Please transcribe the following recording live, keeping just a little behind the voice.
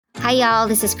Hi, y'all.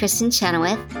 This is Kristen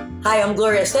Chenoweth. Hi, I'm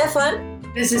Gloria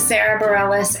Estefan. This is Sarah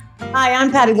Bareilles. Hi,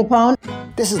 I'm Patty Lapone.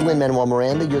 This is Lin-Manuel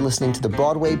Miranda. You're listening to the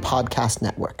Broadway Podcast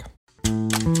Network.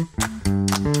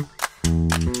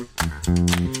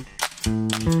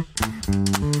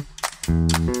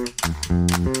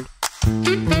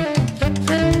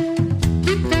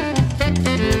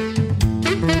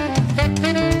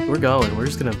 We're going.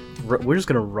 We're just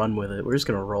gonna run with it. We're just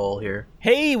gonna roll here.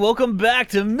 Hey, welcome back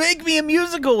to Make Me a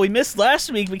Musical. We missed last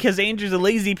week because Andrew's a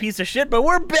lazy piece of shit, but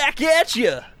we're back at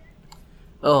you.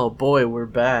 Oh boy, we're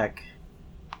back.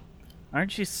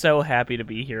 Aren't you so happy to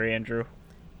be here, Andrew?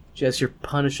 Jess, you're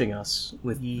punishing us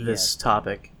with this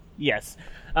topic. Yes.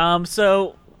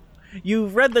 So you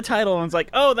read the title and it's like,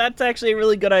 oh, that's actually a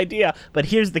really good idea. But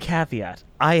here's the caveat.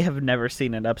 I have never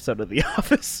seen an episode of The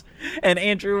Office. And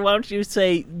Andrew, why don't you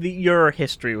say your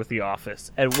history with The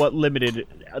Office and what limited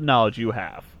knowledge you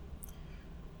have?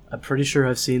 I'm pretty sure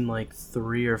I've seen like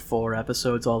 3 or 4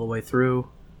 episodes all the way through.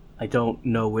 I don't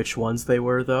know which ones they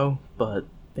were, though, but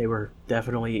they were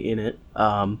definitely in it.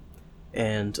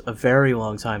 And a very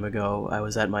long time ago, I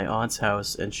was at my aunt's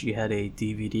house, and she had a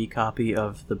DVD copy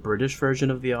of the British version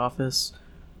of The Office,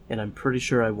 and I'm pretty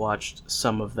sure I watched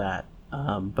some of that,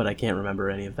 but I can't remember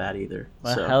any of that either.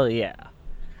 Well, so hell yeah.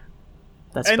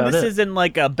 That's and about this it. isn't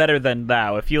like a better than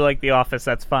thou. If you like The Office,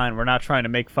 that's fine. We're not trying to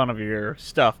make fun of your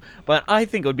stuff. But I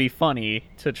think it would be funny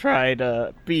to try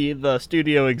to be the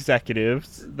studio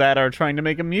executives that are trying to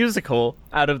make a musical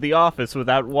out of The Office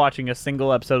without watching a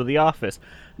single episode of The Office.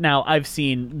 Now, I've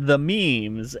seen the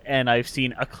memes, and I've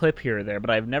seen a clip here or there, but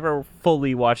I've never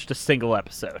fully watched a single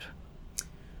episode.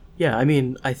 Yeah, I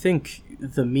mean, I think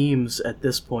the memes at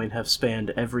this point have spanned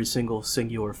every single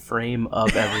singular frame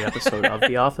of every episode of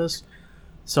The Office.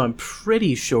 So I'm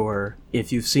pretty sure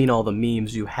if you've seen all the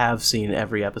memes, you have seen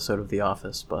every episode of The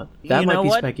Office, but that might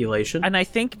be speculation. And I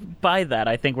think by that,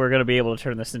 I think we're going to be able to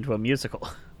turn this into a musical.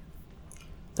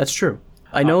 That's true.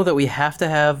 I know that we have to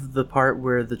have the part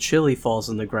where the chili falls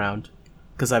in the ground,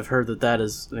 because I've heard that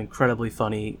is an incredibly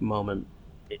funny moment.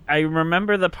 I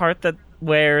remember the part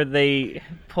where they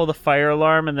pull the fire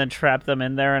alarm and then trap them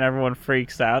in there and everyone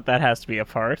freaks out. That has to be a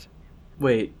part.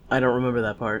 Wait, I don't remember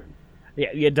that part. Yeah,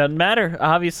 it doesn't matter,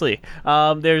 obviously.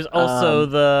 There's also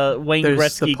the Wayne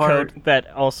Gretzky coat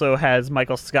that also has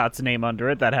Michael Scott's name under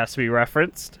it. That has to be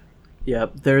referenced.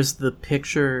 Yep, there's the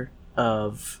picture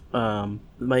of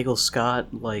Michael Scott,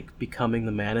 like, becoming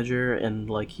the manager, and,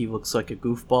 like, he looks like a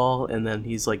goofball, and then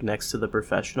he's, like, next to the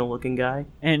professional-looking guy.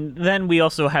 And then we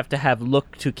also have to have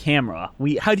look to camera.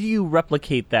 How do you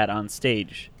replicate that on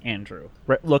stage, Andrew?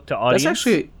 Look to audience? That's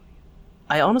actually...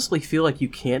 I honestly feel like you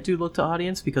can't do look to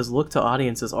audience because look to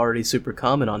audience is already super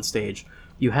common on stage.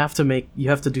 You have to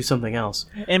do something else.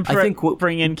 And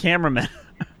bring in cameramen.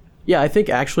 Yeah, I think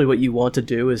actually what you want to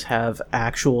do is have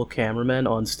actual cameramen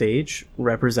on stage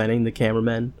representing the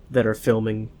cameramen that are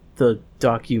filming the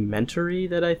documentary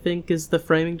that I think is the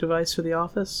framing device for The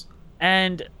Office.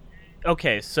 And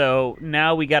okay, so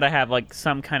now we got to have like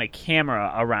some kind of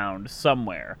camera around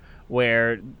somewhere.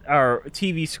 Where our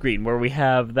TV screen, where we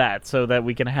have that so that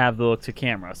we can have the look to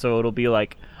camera. So it'll be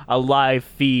like a live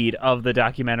feed of the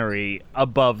documentary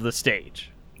above the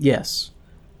stage. Yes.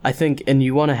 I think, and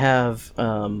you want to have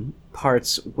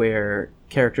parts where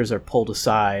characters are pulled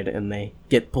aside and they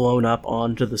get blown up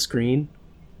onto the screen.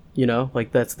 You know,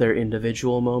 like that's their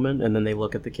individual moment, and then they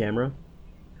look at the camera.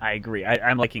 I agree.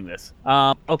 I'm liking this.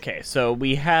 Okay, so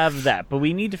we have that, but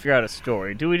we need to figure out a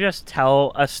story. Do we just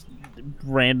tell a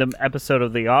random episode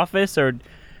of The Office, or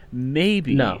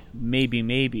maybe? No.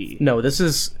 Maybe. No, this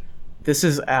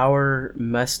is our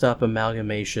messed up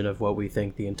amalgamation of what we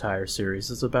think the entire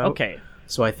series is about. Okay.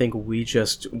 So I think we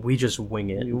just wing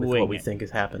it with what we think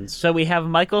happens. So we have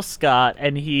Michael Scott,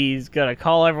 and he's gonna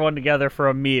call everyone together for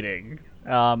a meeting.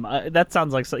 That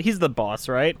sounds like he's the boss,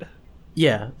 right?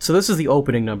 Yeah, so this is the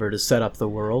opening number to set up the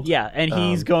world. Yeah, and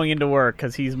he's going into work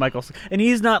because he's Michael... And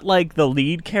he's not, like, the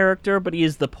lead character, but he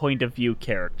is the point-of-view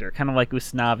character. Kind of like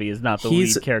Usnavi is not the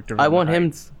lead character. I want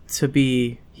him to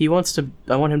be... I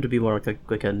want him to be more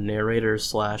like a narrator /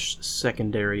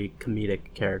 secondary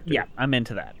comedic character. Yeah, I'm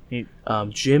into that.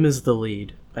 Jim is the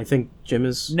lead. I think Jim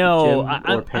is... No, Jim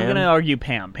I'm going to argue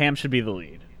Pam. Pam should be the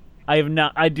lead. I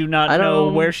do not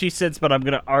know where she sits, but I'm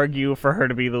going to argue for her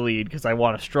to be the lead because I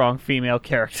want a strong female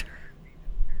character.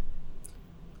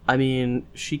 I mean,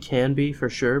 she can be for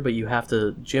sure, but you have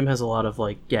to... Jim has a lot of,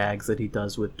 like, gags that he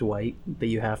does with Dwight that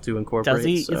you have to incorporate. Does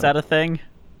he? So. Is that a thing?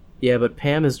 Yeah, but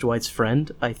Pam is Dwight's friend,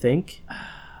 I think.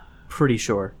 Pretty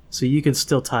sure. So you can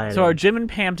still tie it So in. are Jim and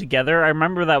Pam together? I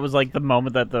remember that was, like, the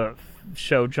moment that the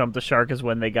show jumped the shark is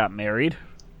when they got married.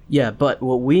 Yeah, but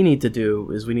what we need to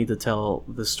do is we need to tell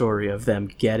the story of them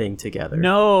getting together.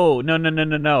 No.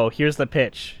 Here's the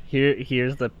pitch.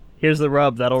 Here's the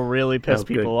rub that'll really piss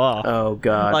people off. Oh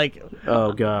god.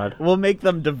 Oh god. We'll make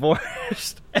them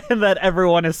divorced, and that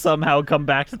everyone has somehow come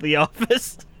back to the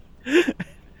office.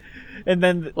 And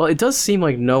then, well, it does seem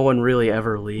like no one really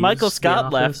ever leaves. Michael Scott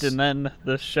the left, office. and then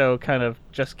the show kind of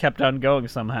just kept on going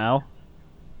somehow.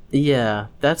 Yeah,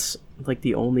 that's like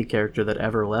the only character that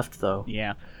ever left, though.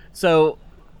 Yeah. So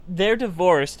they're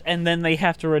divorced, and then they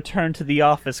have to return to the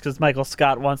office because Michael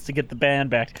Scott wants to get the band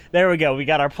back. There we go. We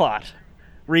got our plot.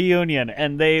 Reunion.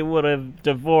 And they would have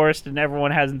divorced, and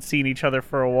everyone hasn't seen each other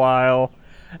for a while.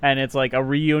 And it's like a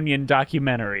reunion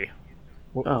documentary.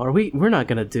 Oh, we're not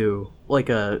gonna do like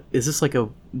is this like a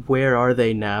Where Are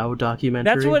They Now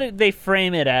documentary? That's what they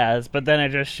frame it as, but then it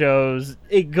just shows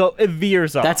it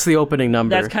veers off. That's the opening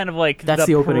number. That's kind of like That's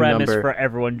the opening premise number. for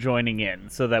everyone joining in,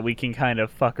 so that we can kind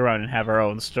of fuck around and have our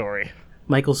own story.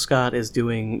 Michael Scott is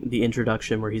doing the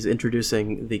introduction where he's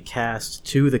introducing the cast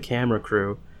to the camera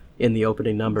crew in the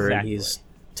opening number, Exactly. and he's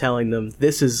telling them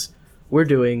we're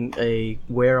doing a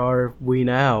Where Are We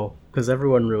Now? Because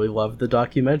everyone really loved the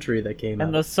documentary that came out.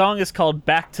 And the song is called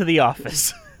Back to the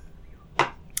Office.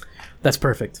 That's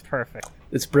perfect. Perfect.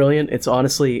 It's brilliant.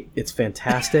 It's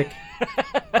fantastic.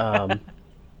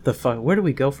 Where do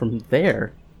we go from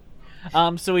there?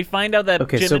 So we find out that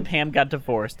Okay, Jim so- and Pam got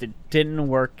divorced. It didn't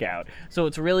work out. So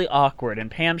it's really awkward, and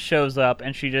Pam shows up,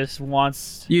 and she just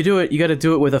wants... You got to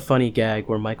do it with a funny gag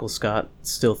where Michael Scott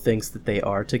still thinks that they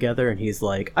are together, and he's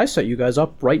like, I set you guys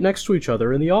up right next to each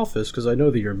other in the office because I know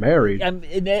that you're married.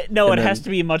 it has to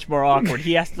be much more awkward.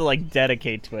 He has to, like,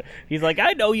 dedicate to it. He's like,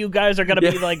 I know you guys are going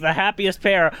to be, like, the happiest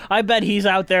pair. I bet he's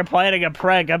out there planning a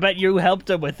prank. I bet you helped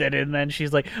him with it. And then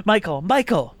she's like,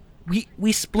 Michael,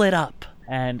 we split up.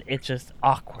 And it's just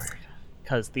awkward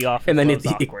because the office And then was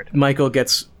awkward. Michael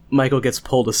gets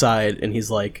pulled aside, and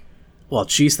he's like, well,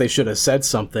 geez, they should have said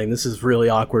something. This is really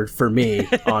awkward for me,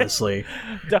 honestly.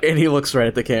 And he looks right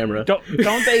at the camera. Don't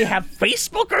they have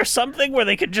Facebook or something where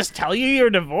they could just tell you you're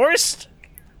divorced?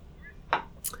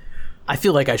 I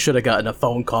feel like I should have gotten a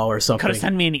phone call or something. Could have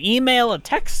sent me an email, a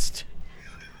text.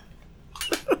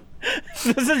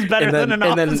 This is better And then- than an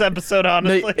and then- Office episode,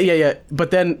 honestly. Yeah.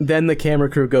 But then the camera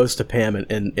crew goes to Pam,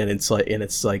 and it's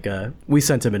like we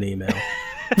sent him an email.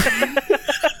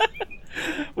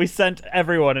 We sent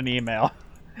everyone an email.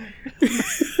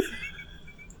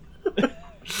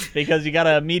 Because you gotta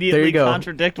There immediately you go.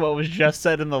 contradict what was just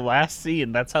said in the last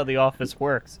scene. That's how the Office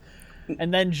works.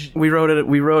 And then We wrote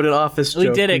an office joke. we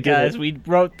did it, guys. We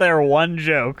wrote their one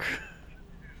joke.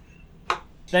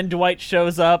 Then Dwight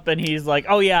shows up and he's like,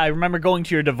 "Oh yeah, I remember going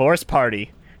to your divorce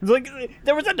party." He's like,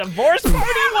 "There was a divorce party?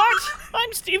 What?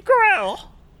 I'm Steve Carell."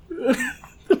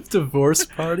 Divorce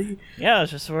party? Yeah,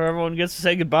 it's just where everyone gets to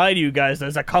say goodbye to you guys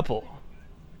as a couple.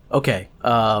 Okay.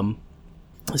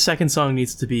 The second song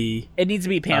needs to be It needs to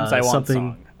be Pam's I Want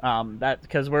something- song. That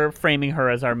because we're framing her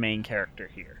as our main character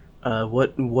here.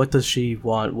 what does she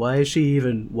want? Why did she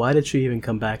even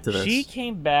come back to this? She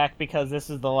came back because this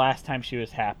is the last time she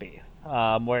was happy.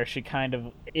 Where she kind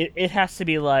of... It has to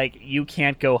be like, you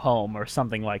can't go home or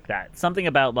something like that. Something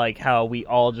about like how we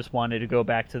all just wanted to go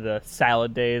back to the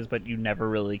salad days, but you never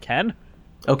really can.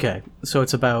 Okay, so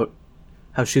it's about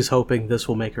how she's hoping this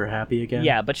will make her happy again?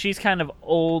 Yeah, but she's kind of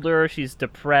older, she's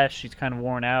depressed, she's kind of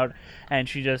worn out, and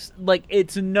she just... Like,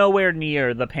 it's nowhere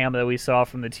near the Pam that we saw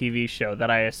from the TV show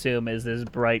that I assume is this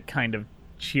bright, kind of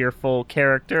cheerful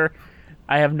character.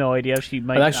 I have no idea. She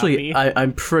might But actually, not be.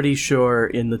 I'm pretty sure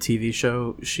in the TV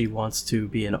show she wants to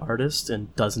be an artist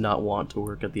and does not want to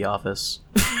work at the office.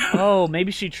 Oh,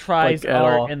 maybe she tries Like, at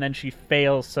art all. and then she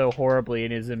fails so horribly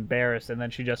and is embarrassed, and then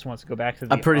she just wants to go back to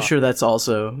the I'm pretty sure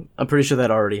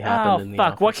that already happened in the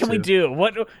fuck, what office, can we too. do?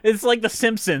 What? It's like The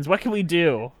Simpsons. What can we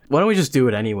do? Why don't we just do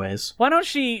it anyways? Why don't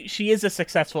she is a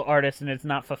successful artist and it's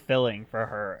not fulfilling for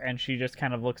her, and she just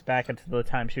kind of looks back into the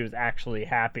time she was actually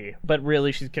happy, but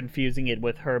really she's confusing it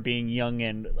with her being young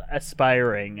and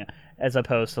aspiring as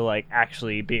opposed to like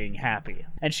actually being happy.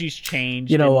 And she's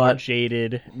changed, You know and more what?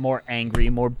 jaded, more angry,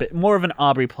 more of an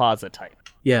Aubrey Plaza type.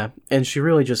 Yeah, and she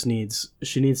really just needs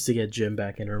to get Jim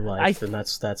back in her life, and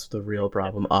that's the real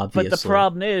problem, obviously. But the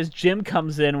problem is Jim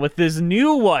comes in with this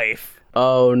new wife.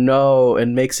 Oh no,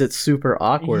 and makes it super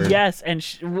awkward. Yes, and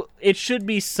it should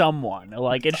be someone.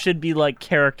 Like, it should be, like,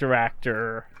 character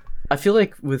actor. I feel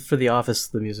like for The Office,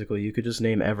 the musical, you could just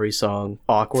name every song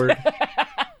awkward.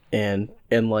 and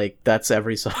like, that's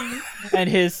every song. And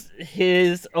his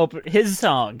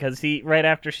song, because he, right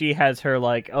after she has her,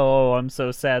 like, oh, I'm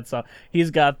so sad song,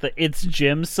 he's got the It's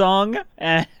Jim song,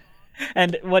 and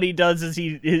And what he does is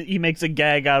he makes a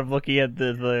gag out of looking at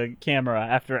the camera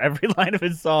after every line of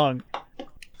his song.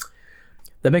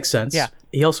 That makes sense. Yeah.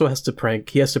 He also has to prank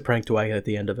Dwight at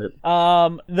the end of it.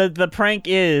 The prank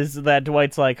is that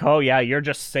Dwight's like, oh yeah, you're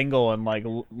just single and like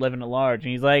living at large,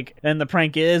 and he's like, and the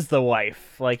prank is the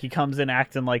wife. Like he comes in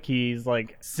acting like he's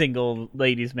like single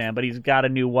ladies man, but he's got a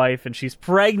new wife and she's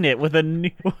pregnant with a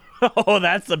new. Oh,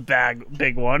 that's a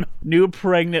big one. New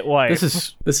pregnant wife.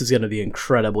 This is gonna be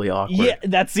incredibly awkward. Yeah,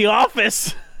 that's The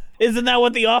Office. Isn't that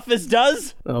what The Office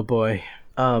does? Oh boy.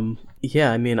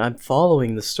 Yeah, I mean, I'm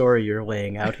following the story you're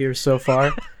laying out here so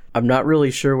far. I'm not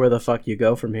really sure where the fuck you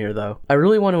go from here, though. I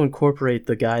really want to incorporate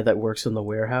the guy that works in the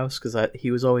warehouse, because he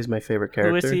was always my favorite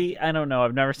character. Who is he? I don't know.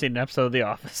 I've never seen an episode of The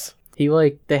Office.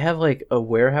 They have like a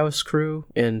warehouse crew,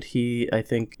 and he, I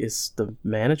think, is the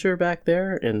manager back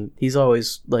there, and he's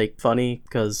always like funny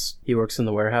because he works in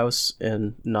the warehouse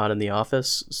and not in the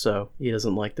office, so he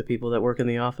doesn't like the people that work in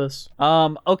the office.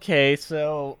 Okay,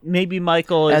 so maybe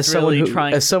Michael is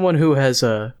trying... As someone who has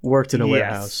worked in a Yes.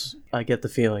 warehouse, I get the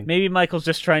feeling. Maybe Michael's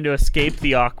just trying to escape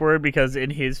the awkward because in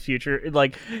his future,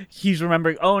 like, he's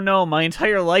remembering, oh no, my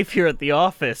entire life here at the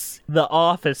office,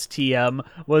 TM,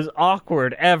 was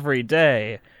awkward every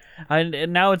day.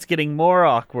 And now it's getting more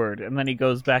awkward. And then he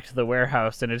goes back to the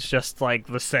warehouse and it's just like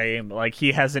the same. Like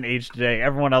he hasn't aged a day.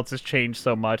 Everyone else has changed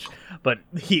so much, but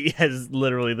he has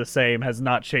literally the same, has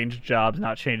not changed jobs,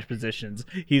 not changed positions.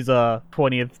 He's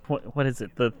what is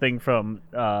it? The thing from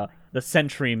the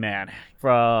Century Man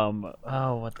from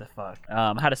what the fuck?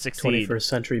 How to Succeed. 21st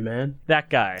Century Man? That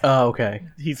guy. Oh, okay.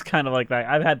 He's kind of like that.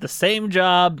 I've had the same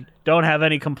job, don't have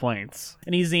any complaints.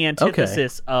 And he's the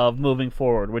antithesis of moving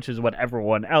forward, which is what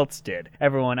everyone else did.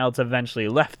 Everyone else eventually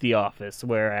left the office,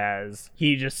 whereas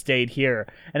he just stayed here.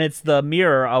 And it's the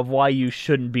mirror of why you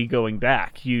shouldn't be going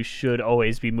back. You should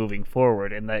always be moving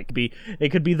forward, and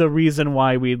it could be the reason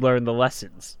why we learn the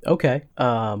lessons. Okay.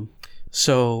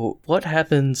 So what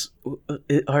happens?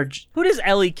 Who does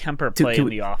Ellie Kemper play in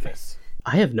The Office?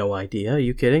 I have no idea. Are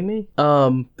you kidding me?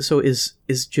 So is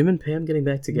Jim and Pam getting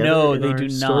back together? No, in they our do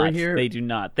story not. Here? They do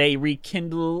not. They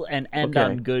rekindle and end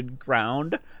on good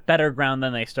ground, better ground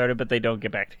than they started, but they don't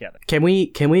get back together. Can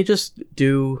we just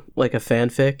do like a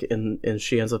fanfic and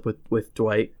she ends up with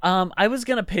Dwight? I was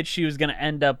gonna pitch she was gonna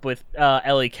end up with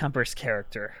Ellie Kemper's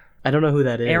character. I don't know who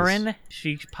that is. Erin.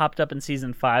 She popped up in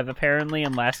season 5 apparently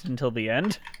and lasted until the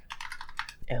end.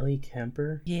 Ellie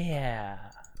Kemper? Yeah.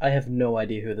 I have no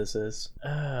idea who this is.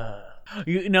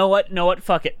 You know what?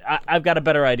 Fuck it. I've got a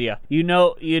better idea. You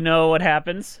know what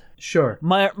happens? Sure.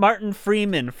 Martin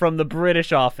Freeman from the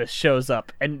British office shows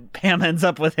up, and Pam ends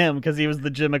up with him because he was the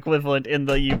Jim equivalent in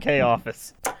the UK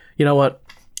office. You know what?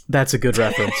 That's a good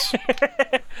reference.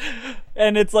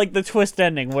 And it's like the twist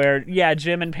ending where, yeah,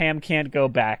 Jim and Pam can't go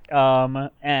back.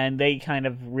 And they kind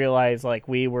of realize, like,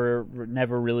 we were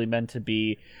never really meant to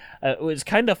be. It was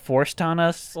kind of forced on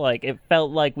us. Like, it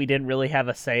felt like we didn't really have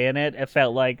a say in it. It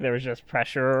felt like there was just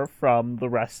pressure from the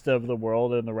rest of the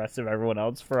world and the rest of everyone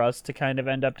else for us to kind of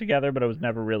end up together, but it was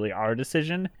never really our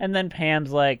decision. And then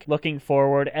Pam's, like, looking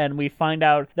forward, and we find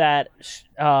out that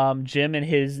Jim and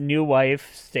his new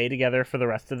wife stay together for the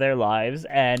rest of their lives,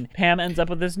 and Pam ends up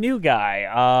with this new guy,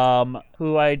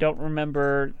 who I don't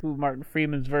remember who Martin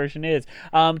Freeman's version is.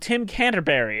 Tim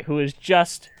Canterbury, who is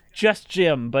just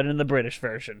Jim, but in the British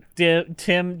version.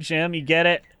 Jim, you get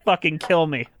it? Fucking kill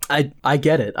me. I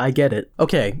get it.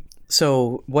 Okay,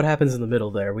 so what happens in the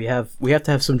middle there? We have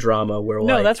to have some drama where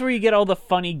No, that's where you get all the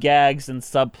funny gags and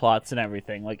subplots and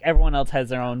everything. Like everyone else has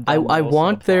their own. I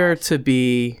want there to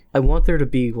be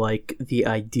like the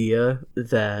idea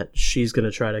that she's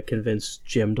gonna try to convince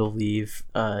Jim to leave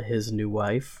his new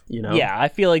wife. You know? Yeah, I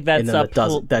feel like that's and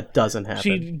then that doesn't happen.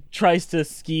 She tries to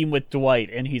scheme with Dwight,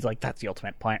 and he's like, "That's the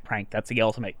ultimate prank. That's the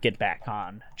ultimate get back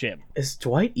on Jim." Is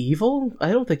Dwight evil?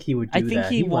 I don't think he would do that. I think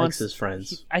he likes his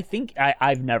friends. I think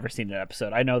I've never seen an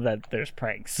episode. I know that there's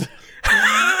pranks.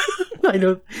 I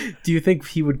know. Do you think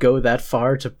he would go that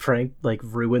far to prank, like,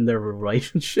 ruin their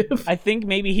relationship? I think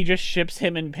maybe he just ships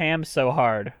him and Pam so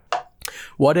hard.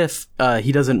 What if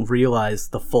he doesn't realize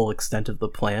the full extent of the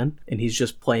plan, and he's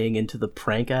just playing into the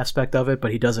prank aspect of it,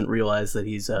 but he doesn't realize that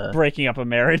he's breaking up a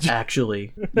marriage?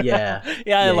 Actually, yeah.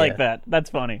 I like that. That's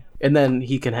funny. And then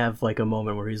he can have, like, a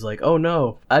moment where he's like, oh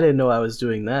no, I didn't know I was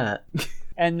doing that.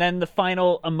 And then the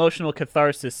final emotional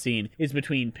catharsis scene is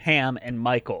between Pam and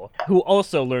Michael, who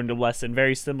also learned a lesson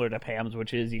very similar to Pam's,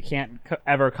 which is you can't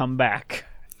ever come back.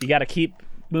 You got to keep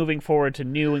moving forward to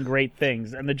new and great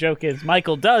things. And the joke is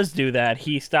Michael does do that.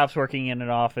 He stops working in an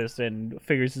office and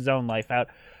figures his own life out.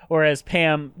 whereas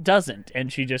Pam doesn't,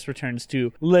 and she just returns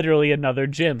to literally another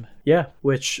gym. Yeah,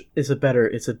 which is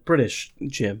it's a British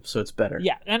gym, so it's better.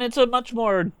 Yeah, and it's a much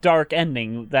more dark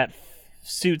ending that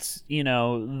suits,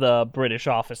 the British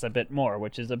office a bit more,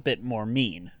 which is a bit more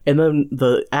mean. And then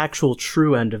the actual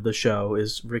true end of the show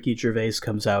is Ricky Gervais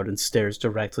comes out and stares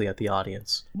directly at the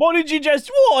audience. What did you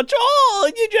just watch? I'm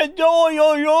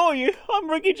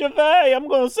Ricky Gervais. I'm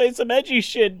going to say some edgy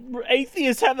shit.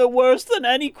 Atheists have it worse than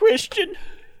any Christian.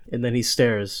 And then he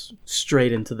stares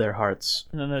straight into their hearts.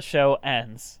 And then the show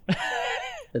ends.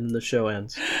 And then the show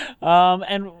ends.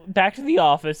 And Back to the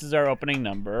Office is our opening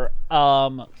number.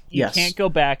 You Yes. can't go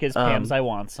back as Pam's I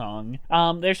Want song.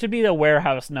 There should be the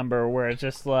warehouse number where it's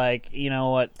just like,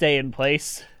 stay in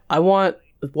place.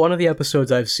 One of the episodes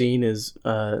I've seen is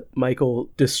Michael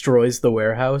destroys the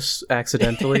warehouse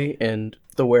accidentally, and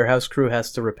the warehouse crew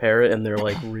has to repair it, and they're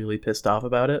like really pissed off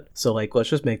about it. So like, let's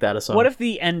just make that a song. What if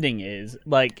the ending is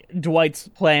like Dwight's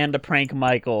plan to prank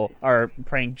Michael or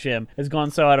prank Jim has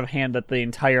gone so out of hand that the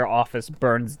entire office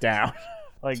burns down?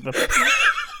 Like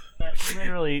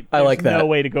literally, I like there's that. no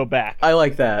way to go back. I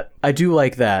like that. I do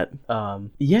like that.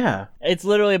 Yeah. It's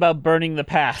literally about burning the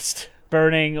past.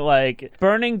 Burning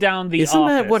down the Isn't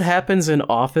office. that what happens in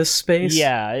Office Space?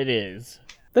 Yeah, it is.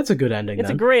 That's a good ending. It's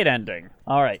then. a great ending.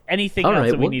 All right. Anything else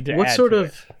that we need to what add sort to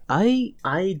of it?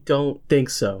 I don't think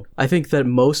so. I think that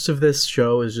most of this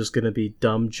show is just going to be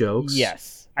dumb jokes.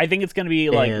 Yes. I think it's going to be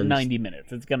like And- 90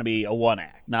 minutes. It's going to be a one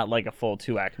act, not like a full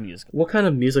 2-act musical. What kind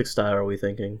of music style are we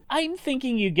thinking? I'm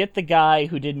thinking you get the guy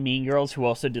who did Mean Girls, who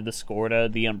also did the score to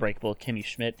The Unbreakable Kimmy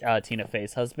Schmidt, Tina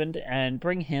Fey's husband, and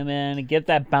bring him in and get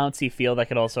that bouncy feel that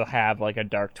could also have like a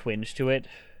dark twinge to it.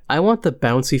 I want the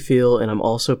bouncy feel, and I'm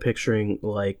also picturing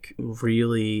like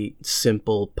really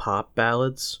simple pop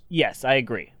ballads. Yes, I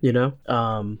agree.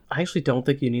 I actually don't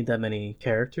think you need that many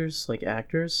characters, like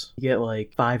actors. You get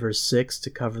like 5 or 6 to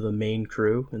cover the main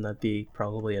crew, and that'd be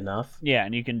probably enough. Yeah,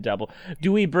 and you can double.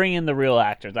 Do we bring in the real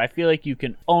actors? I feel like you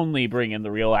can only bring in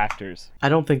the real actors. I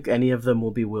don't think any of them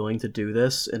will be willing to do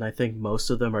this, and I think most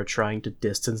of them are trying to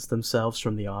distance themselves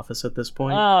from The Office at this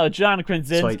point. Oh, John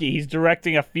Krasinski, he's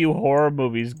directing a few horror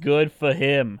movies. Good for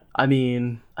him. I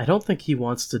mean, I don't think he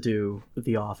wants to do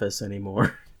The Office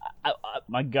anymore.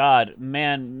 My God,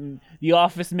 man, The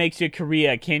Office makes your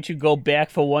career. Can't you go back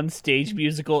for one stage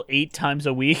musical 8 times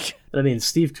a week? I mean,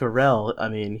 Steve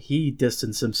Carell, he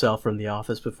distanced himself from The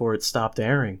Office before it stopped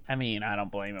airing. I mean, I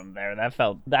don't blame him there.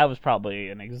 That was probably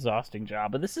an exhausting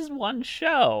job. But this is one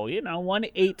show, one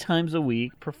 8 times a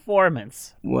week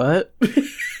performance. What?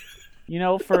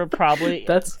 For probably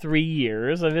That's 3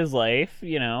 years of his life,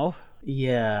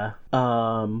 Yeah.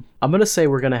 I'm gonna say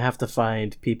we're gonna have to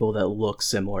find people that look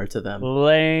similar to them.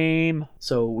 Lame.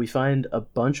 So we find a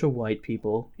bunch of white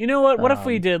people. You know what? What if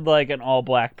we did like an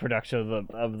all-black production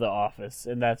of the Office,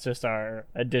 and that's just our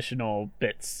additional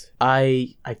bits?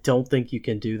 I don't think you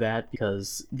can do that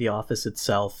because The Office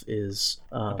itself is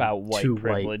About white too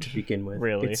privilege, white to begin with.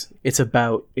 really. It's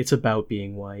about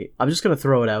being white. I'm just gonna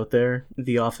throw it out there.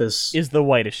 The Office Is the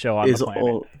whitest show on the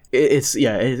planet.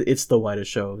 It's the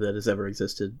whitest show that has ever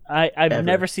existed. I've ever.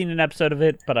 never seen an episode of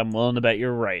it, but I'm willing to bet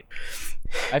you're right.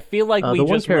 I feel like we the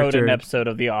one just wrote an character- episode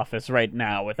of The Office right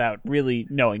now without really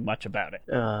knowing much about it.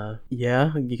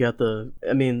 Yeah, you got the.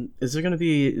 I mean, is there gonna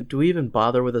be? Do we even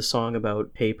bother with a song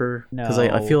about paper? Because I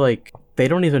No. feel like they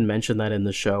don't even mention that in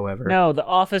the show ever. No, The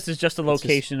Office is just a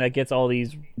location that gets all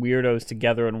these weirdos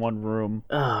together in one room.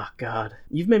 Oh God,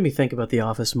 you've made me think about The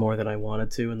Office more than I wanted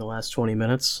to in the last 20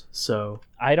 minutes. So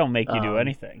I don't make you do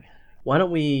anything. why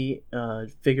don't we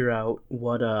figure out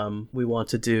what we want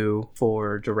to do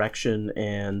for direction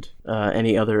and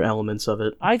any other elements of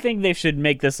it? I think they should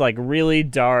make this like really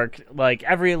dark, like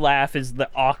every laugh is the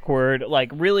awkward,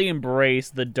 like really embrace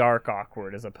the dark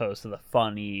awkward as opposed to the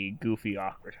funny, goofy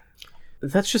awkward.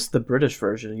 That's just the British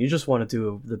version. You just want to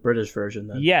do the British version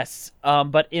then. Yes,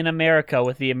 but in America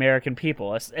with the American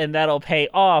people, and that'll pay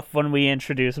off when we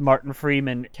introduce Martin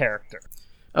Freeman character.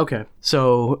 Okay,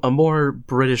 so a more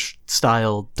British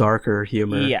style, darker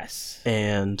humor. Yes.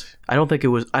 And I don't think it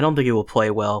will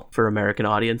play well for American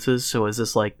audiences. So is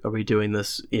this like, are we doing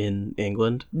this in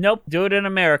England? Nope, do it in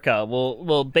America.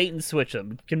 We'll bait and switch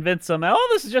them. Convince them, oh,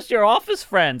 this is just your office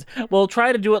friends. We'll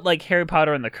try to do it like Harry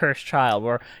Potter and the Cursed Child,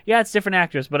 where, yeah, it's different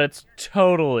actors, but it's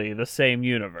totally the same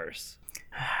universe.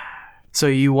 So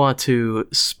you want to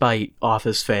spite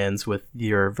Office fans with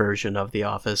your version of The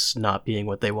Office not being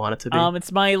what they want it to be?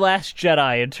 It's my Last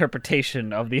Jedi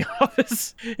interpretation of The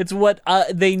Office. It's what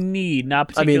they need, not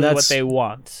particularly what they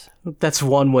want. That's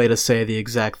one way to say the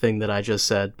exact thing that I just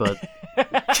said, but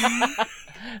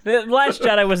The Last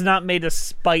Jedi was not made to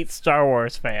spite Star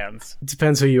Wars fans.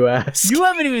 Depends who you ask. You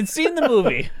haven't even seen the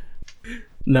movie.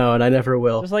 No, and I never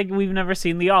will. Just like we've never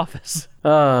seen The Office.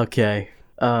 Okay.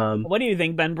 What do you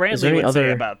think Ben there Brantley any would say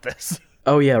other- about this?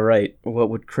 Oh, yeah, right.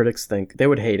 What would critics think? They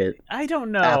would hate it. I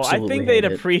don't know. Absolutely I think they'd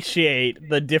hate it. appreciate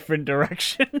the different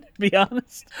direction, to be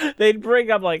honest. They'd bring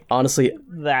up, like, Honestly,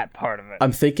 that part of it.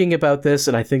 I'm thinking about this,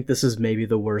 and I think this is maybe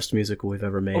the worst musical we've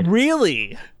ever made.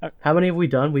 Really? How many have we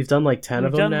done? We've done like 10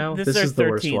 of We've them done- now. this This is is the our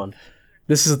worst 13th. one.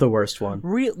 This is the worst one.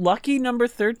 Lucky number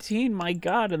 13, my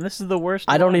god, and this is the worst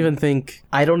I don't one. even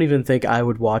think I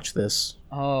would watch this.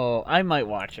 Oh, I might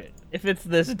watch it. If it's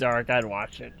this dark, I'd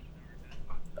watch it.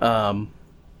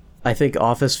 I think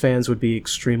Office fans would be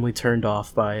extremely turned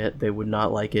off by it. They would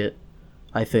not like it.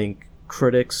 I think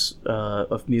critics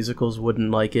of musicals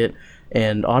wouldn't like it.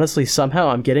 And honestly, somehow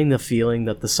I'm getting the feeling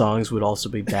that the songs would also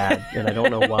be bad. And I don't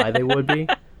know why they would be,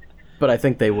 but I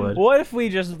think they would. What if we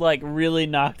just, like, really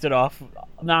knocked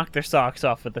their socks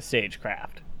off with the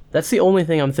stagecraft? That's the only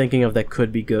thing I'm thinking of that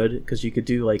could be good, because you could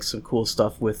do like some cool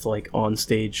stuff with like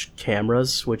on-stage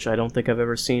cameras, which I don't think I've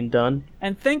ever seen done.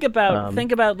 And think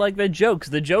about like the jokes.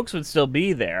 The jokes would still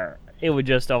be there. It would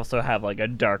just also have like a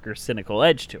darker, cynical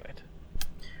edge to it.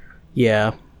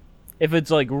 Yeah. If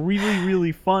it's like really,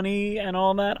 really funny and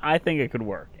all that, I think it could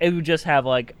work. It would just have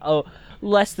like a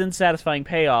less than satisfying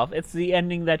payoff. It's the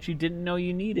ending that you didn't know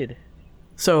you needed.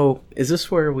 So, is this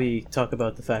where we talk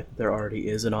about the fact that there already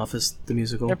is an Office the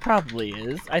musical? There probably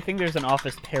is. I think there's an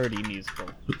Office parody musical.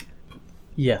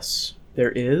 Yes,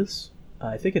 there is.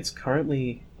 I think it's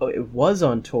currently... Oh, it was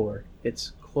on tour.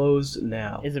 It's closed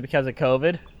now. Is it because of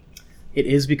COVID? It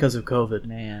is because of COVID.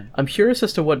 Man. I'm curious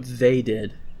as to what they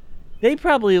did. They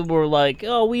probably were like,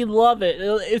 oh, we love it.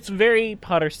 It's very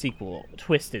Potter sequel,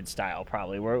 Twisted style,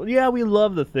 probably. Where, yeah, we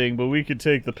love the thing, but we could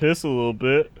take the piss a little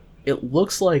bit. It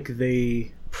looks like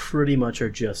they pretty much are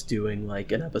just doing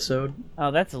like an episode. Oh,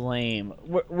 that's lame.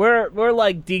 We're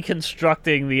like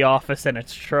deconstructing The Office and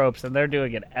its tropes, and they're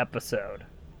doing an episode.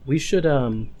 We should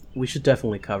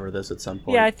definitely cover this at some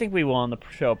point. Yeah, I think we will on the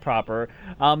show proper.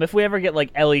 If we ever get like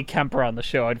Ellie Kemper on the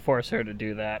show, I'd force her to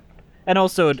do that, and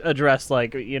also address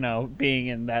like being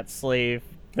in that slave.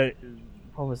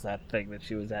 What was that thing that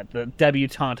she was at? The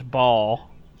debutante ball.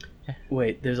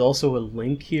 Wait, there's also a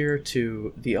link here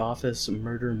to the Office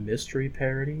murder mystery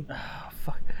parody. Oh,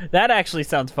 fuck. That actually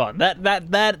sounds fun.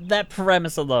 That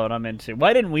premise alone, I'm into.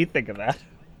 Why didn't we think of that?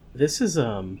 This is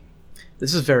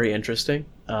very interesting.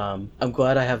 I'm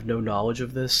glad I have no knowledge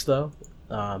of this though.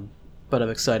 But I'm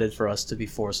excited for us to be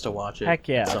forced to watch it. Heck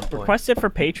yeah! At some point. Request it for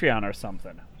Patreon or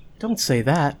something. Don't say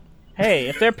that. Hey,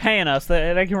 if they're paying us,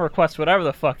 they can request whatever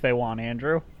the fuck they want,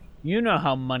 Andrew. You know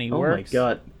how money Oh works. my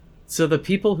god. So the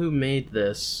people who made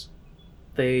this,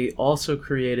 they also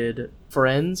created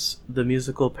Friends, the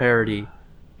musical parody,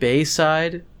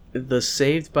 Bayside, the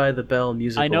Saved by the Bell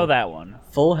musical. I know that one.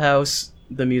 Full House,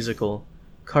 the musical,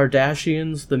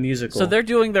 Kardashians, the musical. So they're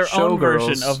doing their own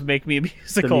version Showgirls, of Make Me a the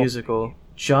Musical. musical.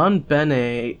 John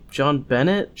Bennett, John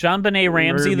Benet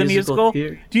Ramsey, Murder the musical.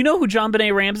 Theater. Do you know who John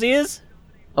Benet Ramsey is?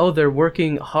 Oh, they're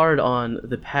working hard on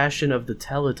The Passion of the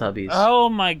Teletubbies. Oh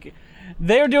my...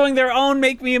 They're doing their own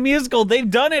Make Me a Musical. They've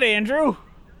done it, Andrew.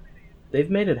 They've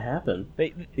made it happen.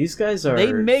 These guys They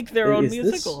are... make their own is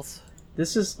musicals.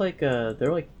 This is like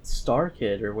they're like Star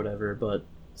Kid or whatever, but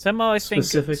Somehow I think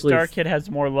specifically Star Kid has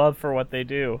more love for what they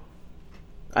do.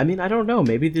 I mean, I don't know.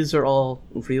 Maybe these are all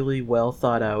really well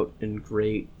thought out and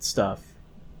great stuff.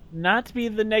 Not to be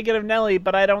the negative Nelly,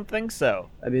 but I don't think so.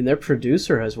 I mean, their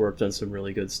producer has worked on some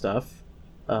really good stuff.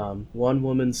 One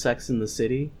Woman Sex in the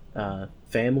City,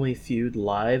 Family Feud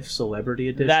Live Celebrity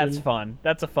Edition. That's fun.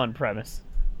 That's a fun premise.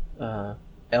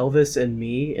 Elvis and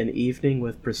Me, An Evening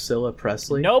with Priscilla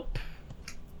Presley. Nope.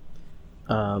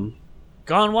 Um,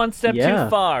 Gone one step yeah. too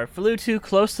far. Flew too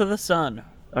close to the sun.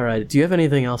 all right. Do you have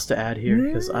anything else to add here?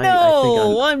 Because No, I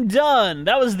think I'm done.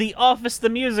 That was The Office the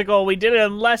musical. We did it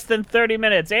in less than 30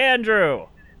 minutes. Andrew,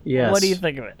 yes. what do you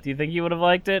think of it? Do you think you would have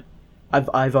liked it?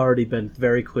 I've already been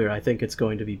very clear. I think it's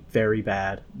going to be very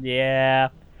bad. Yeah.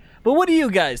 But what do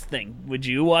you guys think? Would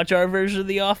you watch our version of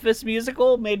The Office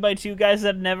musical made by two guys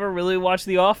that never really watched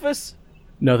The Office?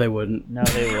 No, they wouldn't. No,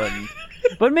 they wouldn't.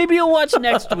 But maybe you'll watch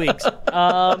next week's.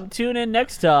 Tune in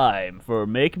next time for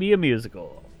Make Me a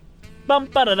Musical. Bum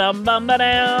ba da dum bum ba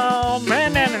down.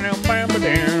 Bum ba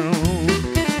down.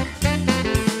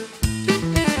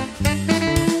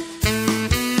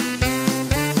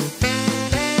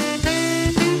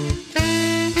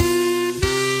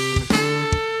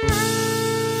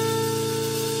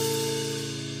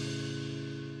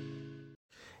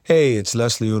 Hey, it's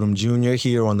Leslie Odom Jr.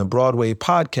 here on the Broadway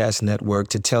Podcast Network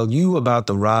to tell you about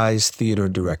the Rise Theater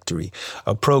Directory,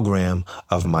 a program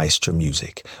of Maestro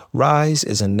Music. Rise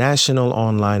is a national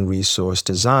online resource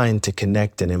designed to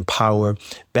connect and empower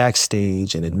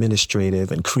backstage and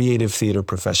administrative and creative theater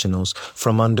professionals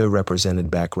from underrepresented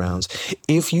backgrounds.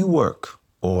 If you work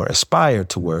or aspire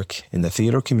to work in the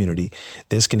theater community,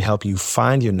 this can help you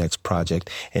find your next project.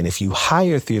 And if you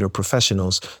hire theater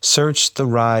professionals, search the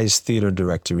Rise Theater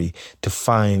Directory to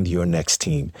find your next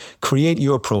team. Create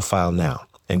your profile now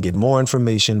and get more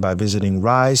information by visiting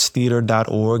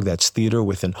risetheater.org. That's theater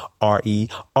with an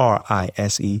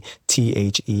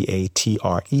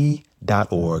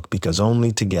RERISETHEATRE.org, because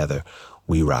only together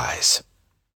we rise.